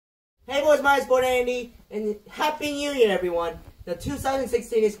Hey boys, my name's Boy Andy, and Happy New Year everyone! The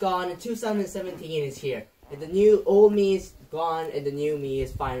 2016 is gone and 2017 is here. And the new old me is gone and the new me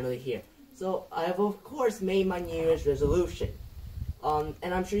is finally here. So I have of course made my New Year's resolution. And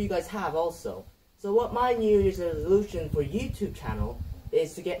I'm sure you guys have also. So what my New Year's resolution for YouTube channel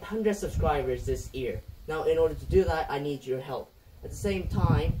is to get 100 subscribers this year. Now in order to do that, I need your help. At the same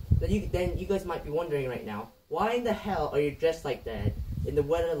time, then you guys might be wondering right now, why in the hell are you dressed like that in the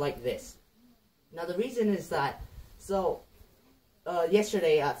weather like this? Now the reason is that,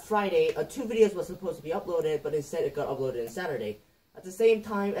 yesterday, Friday, 2 videos were supposed to be uploaded, but instead it got uploaded on Saturday. At the same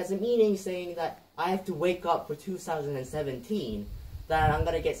time as a meaning saying that I have to wake up for 2017, that I'm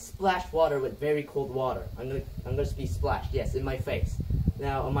gonna get splashed water with very cold water. I'm gonna be splashed, yes, in my face.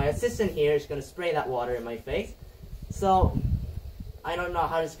 Now my assistant here is gonna spray that water in my face. So I don't know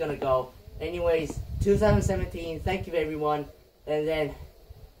how this is gonna go. Anyways, 2017, thank you everyone, and then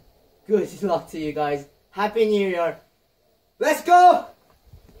good luck to you guys. Happy New Year. Let's go!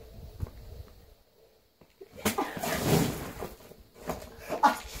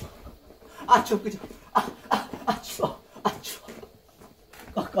 아, 저 그죠.